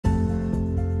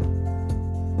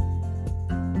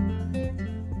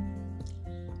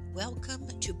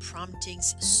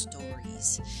Promptings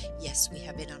Stories. Yes, we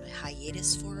have been on a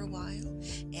hiatus for a while,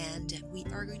 and we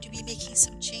are going to be making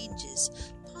some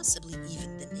changes, possibly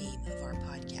even the name of our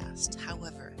podcast.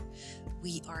 However,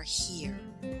 we are here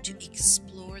to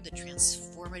explore the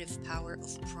transformative power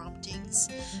of promptings,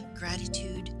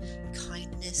 gratitude,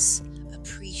 kindness,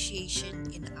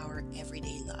 appreciation in our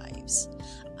everyday lives.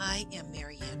 I am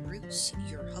Marianne Roots,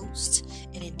 your host,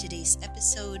 and in today's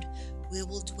episode, we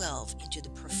will delve into the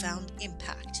profound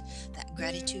impact that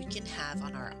gratitude can have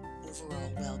on our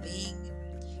overall well-being,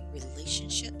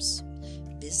 relationships,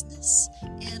 business,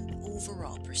 and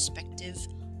overall perspective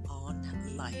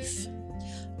on life.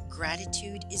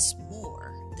 Gratitude is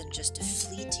more than just a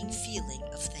fleeting feeling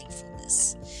of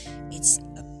thankfulness. It's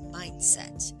a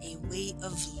mindset, a way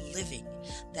of living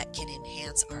that can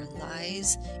enhance our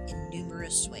lives in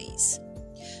numerous ways.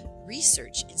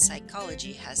 Research in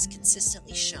psychology has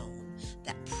consistently shown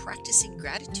that practicing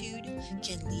gratitude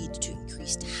can lead to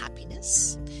increased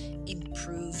happiness,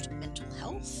 improved mental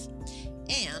health,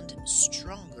 and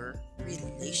stronger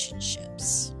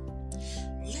relationships.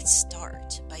 Let's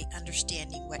start by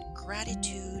understanding what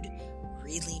gratitude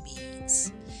really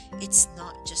means. It's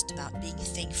not just about being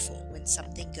thankful when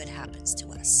something good happens to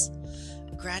us.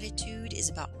 Gratitude is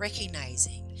about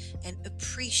recognizing and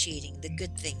appreciating the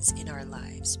good things in our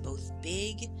lives, both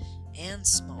big and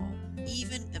small,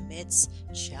 even amidst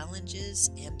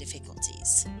challenges and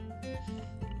difficulties.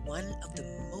 One of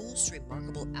the most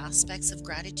remarkable aspects of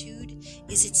gratitude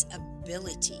is its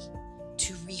ability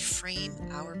to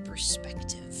reframe our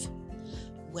perspective.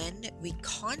 When we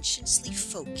consciously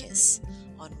focus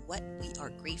on what we are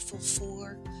grateful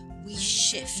for, we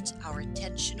shift our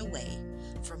attention away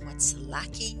from what's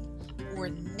lacking or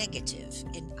negative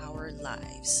in our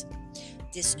lives.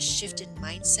 This shift in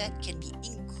mindset can be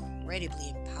incredibly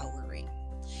empowering,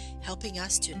 helping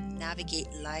us to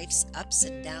navigate life's ups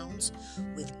and downs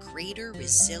with greater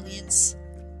resilience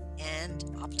and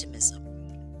optimism.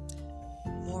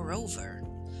 Moreover,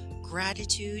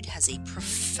 gratitude has a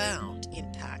profound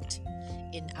impact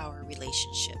in our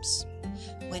relationships.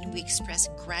 When we express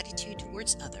gratitude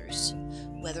towards others,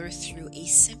 whether through a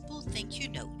simple thank you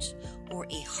note or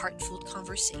a heartfelt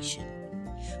conversation,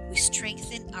 we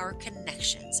strengthen our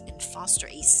connections and foster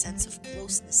a sense of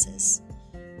closeness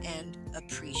and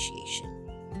appreciation.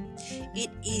 It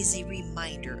is a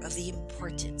reminder of the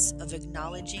importance of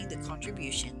acknowledging the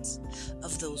contributions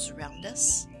of those around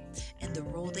us and the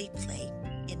role they play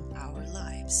in our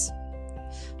lives.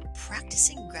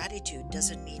 Practicing gratitude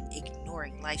doesn't mean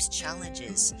ignoring life's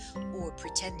challenges or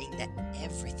pretending that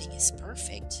everything is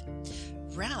perfect.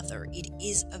 Rather, it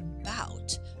is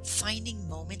about finding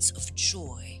moments of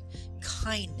joy,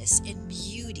 kindness, and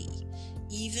beauty,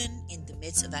 even in the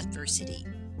midst of adversity.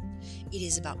 It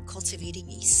is about cultivating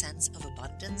a sense of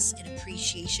abundance and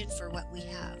appreciation for what we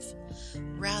have,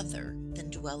 rather than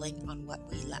dwelling on what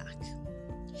we lack.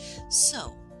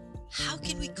 So, how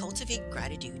can we cultivate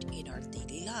gratitude in our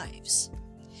daily lives?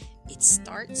 It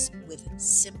starts with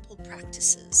simple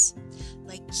practices,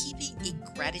 like keeping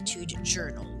a gratitude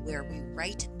journal where we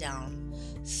write down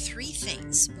 3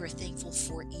 things we're thankful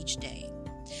for each day,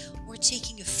 or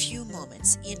taking a few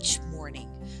moments each morning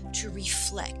to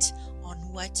reflect on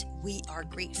what we are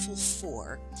grateful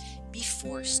for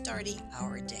before starting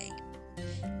our day.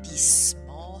 These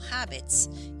small habits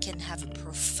can have a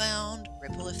profound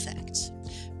ripple effect,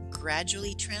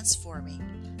 gradually transforming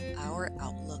our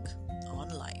outlook on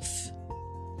life.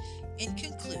 In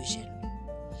conclusion,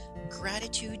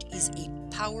 gratitude is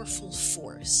a powerful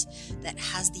force that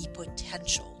has the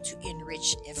potential to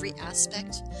enrich every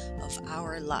aspect of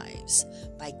our lives.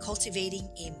 By cultivating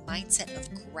a mindset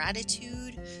of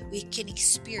gratitude, we can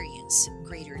experience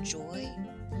greater joy,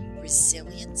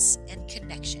 resilience, and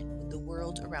connection with the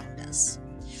world around us.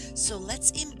 So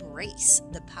let's embrace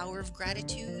the power of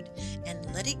gratitude and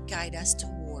let it guide us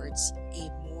towards a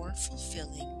more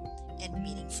fulfilling and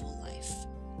meaningful life.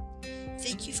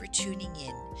 Thank you for tuning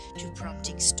in to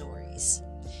Prompting Stories.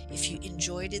 If you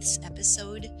enjoyed this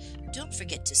episode, don't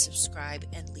forget to subscribe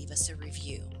and leave us a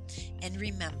review. And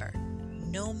remember,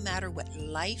 no matter what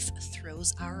life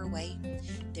throws our way,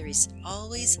 there is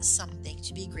always something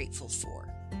to be grateful for.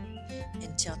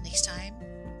 Until next time,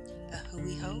 a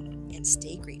hui ho and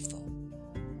stay grateful.